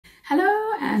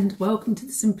Hello and welcome to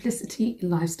the Simplicity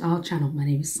Lifestyle channel. My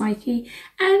name is Psyche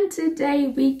and today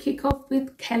we kick off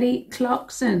with Kelly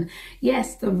Clarkson.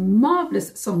 Yes, the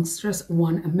marvellous songstress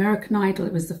won American Idol.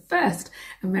 It was the first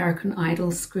American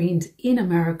Idol screened in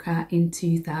America in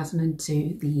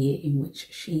 2002, the year in which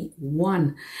she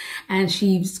won. And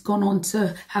she's gone on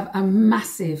to have a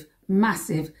massive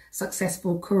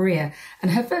successful career,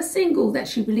 and her first single that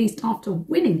she released after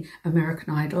winning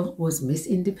American Idol was Miss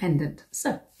Independent.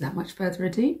 So without much further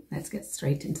ado, let's get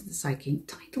straight into the Psyche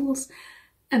titles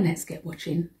and let's get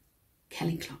watching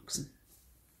Kelly Clarkson.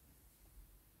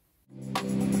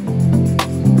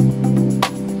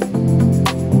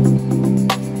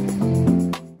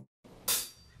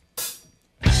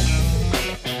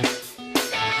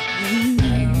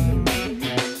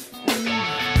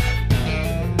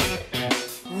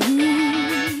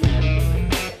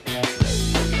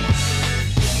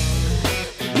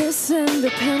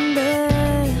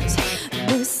 Independent,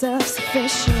 this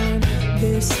self-sufficient,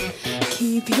 this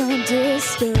keep your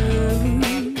distance,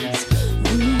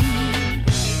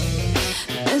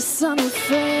 this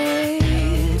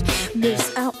unafraid,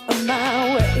 this out of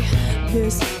my way,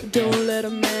 this don't let a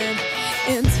man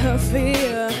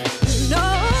interfere,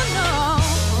 no,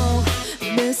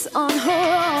 this on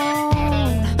her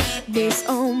own, this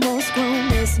almost grown,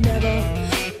 this never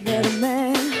let a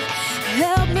man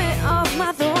help me off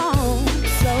my throne.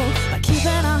 So by keeping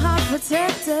her heart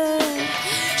protected,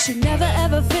 she never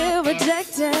ever feel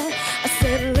rejected. I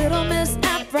said a little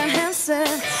misapprehensive.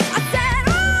 I said,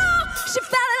 oh, she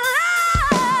fell in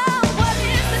love. What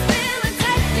is this feeling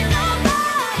taking over?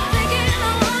 Thinking no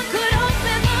one could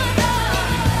open the door.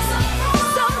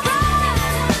 So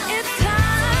right, it's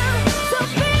time to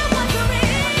be what's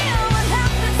real. What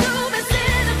happened to Miss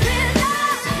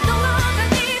Independent? No longer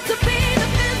need to be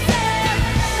defensive.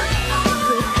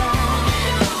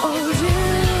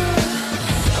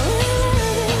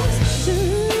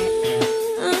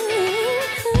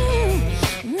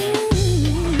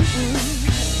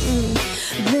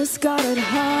 This guarded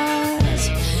heart,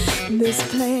 this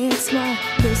playing smart,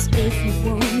 this if you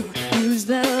want to use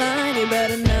that line, you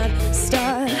better not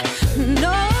start.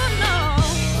 No,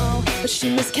 but she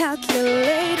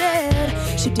miscalculated.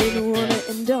 She didn't want to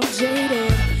end up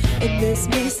jaded. And this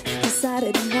miss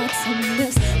decided not to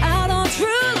miss out on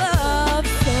true love.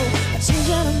 So by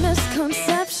changing her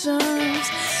misconceptions,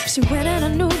 she went in a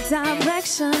new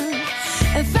direction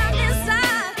and found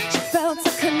inside she felt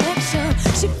a connection.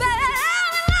 She felt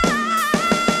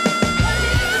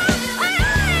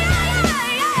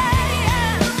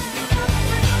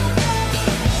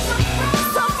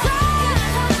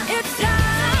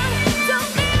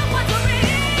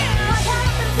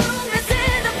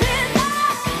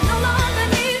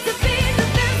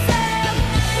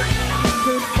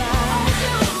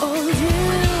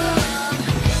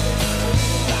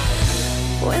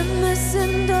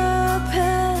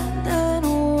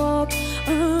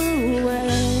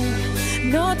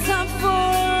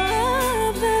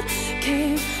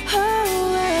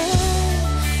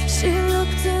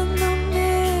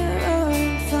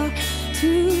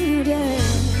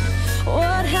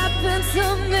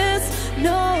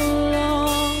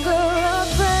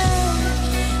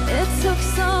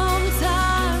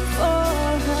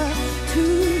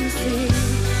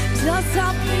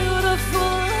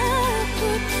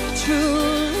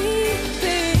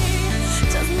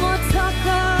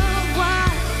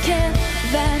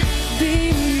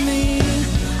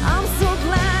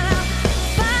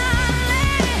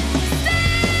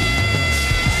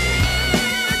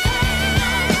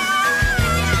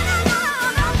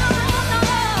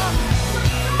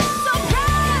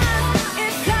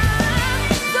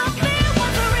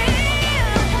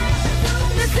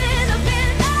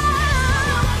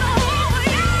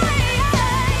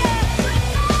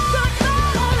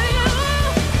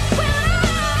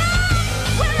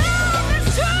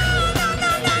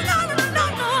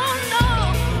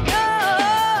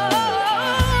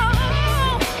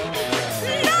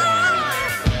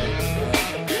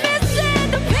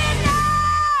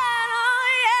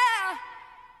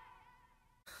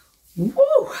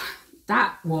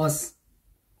that was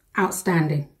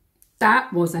outstanding.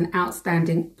 That was an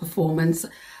outstanding performance.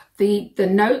 The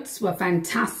notes were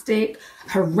fantastic.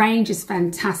 Her range is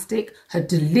fantastic. Her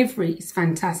delivery is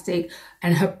fantastic.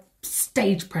 And her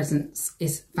stage presence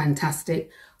is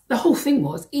fantastic. The whole thing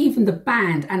was, even the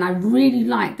band, and I really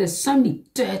like, there's so many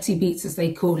dirty beats as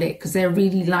they call it, because they're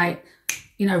really like,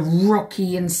 you know,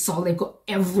 rocky and soul. They've got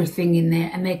everything in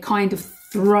there and they're kind of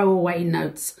throwaway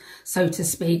notes, so to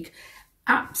speak.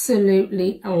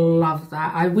 Absolutely love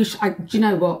that. I wish, do you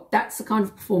know what? That's the kind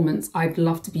of performance I'd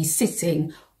love to be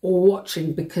sitting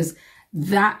watching, because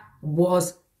that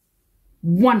was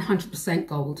 100%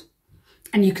 gold.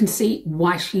 And you can see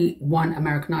why she won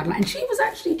American Idol. And she was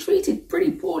actually treated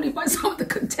pretty poorly by some of the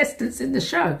contestants in the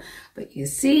show. But you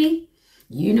see,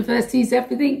 university is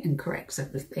everything and corrects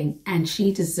everything. And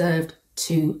she deserved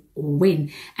to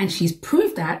win. And she's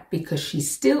proved that because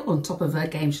she's still on top of her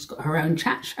game. She's got her own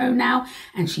chat show now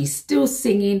and she's still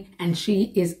singing, and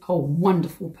she is a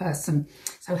wonderful person.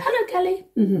 So hello,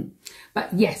 Kelly.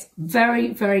 But yes,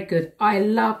 very, very good. I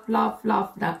love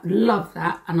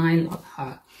that, and I love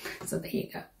her. So there you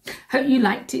go. Hope you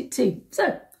liked it too.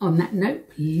 So on that note,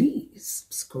 please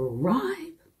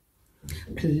subscribe.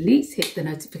 Please hit the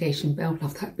notification bell.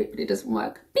 Love that bit, but it doesn't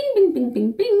work. Bing, bing, bing,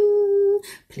 bing, bing.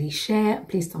 Please share,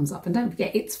 please thumbs up, and don't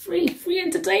forget, it's free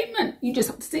entertainment. You just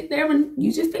have to sit there and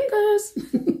use your fingers.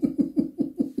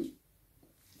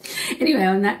 Anyway,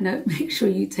 on that note, make sure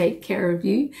you take care of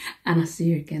you, and I'll see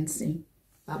you again soon.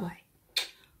 Bye-bye.